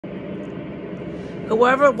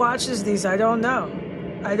Whoever watches these, I don't know.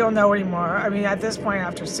 I don't know anymore. I mean, at this point,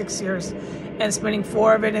 after 6 years, and spending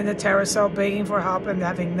 4 of it in the terror cell, begging for help and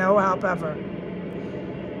having no help ever.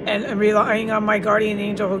 And relying on my guardian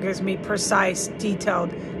angel who gives me precise,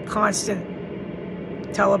 detailed, constant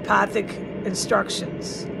telepathic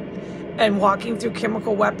instructions. And walking through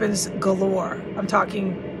chemical weapons galore. I'm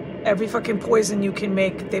talking every fucking poison you can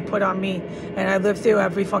make, they put on me. And I lived through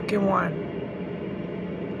every fucking one.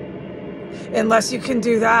 Unless you can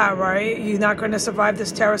do that, right? You're not going to survive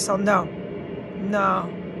this terror cell. No. No.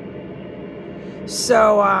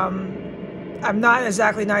 So, I'm not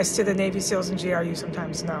exactly nice to the Navy SEALs and GRU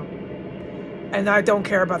sometimes, no. And I don't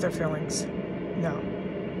care about their feelings. No.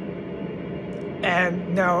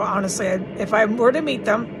 And no, honestly, if I were to meet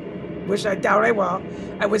them, which I doubt I will,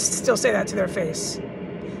 I would still say that to their face.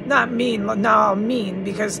 Not mean, no, mean,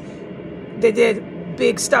 because they did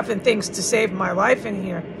big stuff and things to save my life in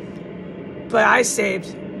here. But I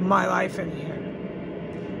saved my life in here.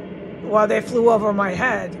 While they flew over my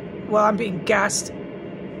head, while I'm being gassed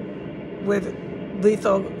with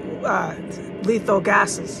lethal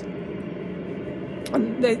gases.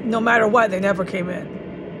 No matter what, they never came in.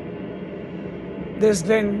 There's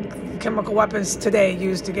been chemical weapons today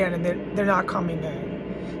used again, and they're not coming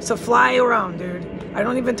in. So fly around, dude. I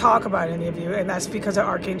don't even talk about any of you, and that's because of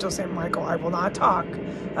Archangel St. Michael. I will not talk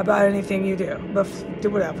about anything you do, but do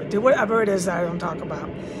whatever. Do whatever it is that I don't talk about.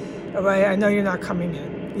 All right? I know you're not coming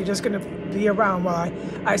in. You're just going to be around while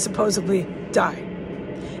I supposedly die.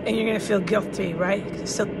 And you're going to feel guilty, right? You can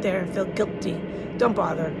sit there and feel guilty. Don't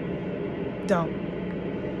bother. Don't.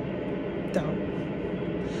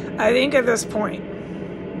 I think at this point,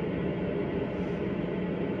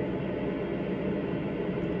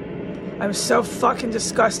 I'm so fucking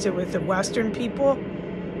disgusted with the Western people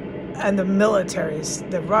and the militaries,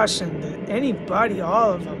 the Russian, anybody,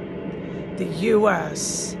 all of them, the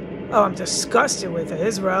U.S. Oh, I'm disgusted with it.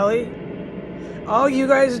 Israeli. All you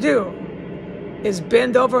guys do is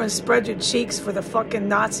bend over and spread your cheeks for the fucking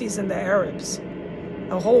Nazis and the Arabs.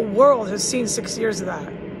 The whole world has seen 6 years of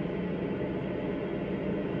that.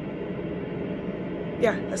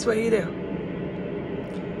 Yeah, that's what you do.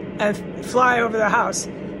 And fly over the house.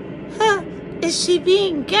 Huh, is she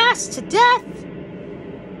being gassed to death?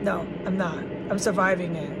 No, I'm not. I'm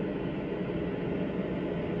surviving it.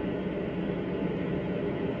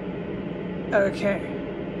 Okay.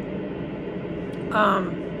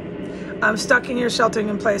 I'm stuck in here, sheltering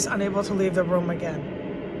in place, unable to leave the room again.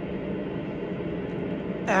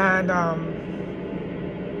 And,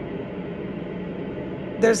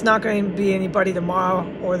 there's not going to be anybody tomorrow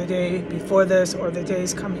or the day before this or the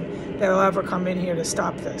days coming that'll ever come in here to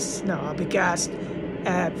stop this. No, I'll be gassed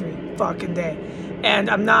every fucking day.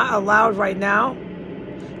 And I'm not allowed right now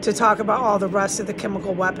to talk about all the rest of the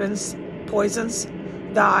chemical weapons, poisons,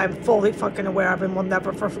 that I'm fully fucking aware of and will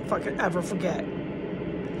never fucking ever forget.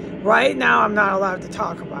 Right now, I'm not allowed to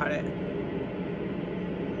talk about it.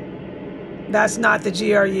 That's not the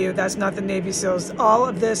GRU. That's not the Navy SEALs. All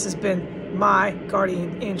of this has been my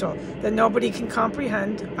guardian angel that nobody can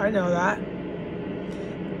comprehend. I know that.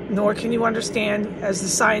 Nor can you understand as the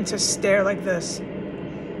scientists stare like this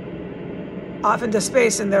off into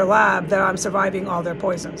space in their lab that I'm surviving all their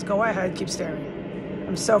poisons. Go ahead, keep staring.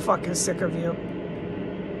 I'm so fucking sick of you.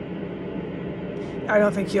 I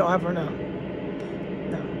don't think you'll ever know.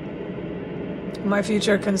 No. My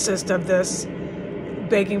future consists of this,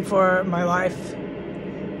 begging for my life,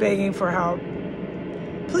 begging for help.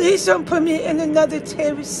 Please don't put me in another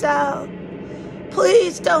terror cell.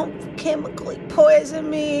 Please don't chemically poison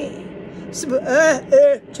me.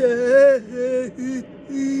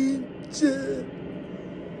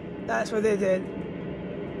 That's what they did.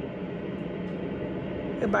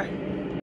 Goodbye.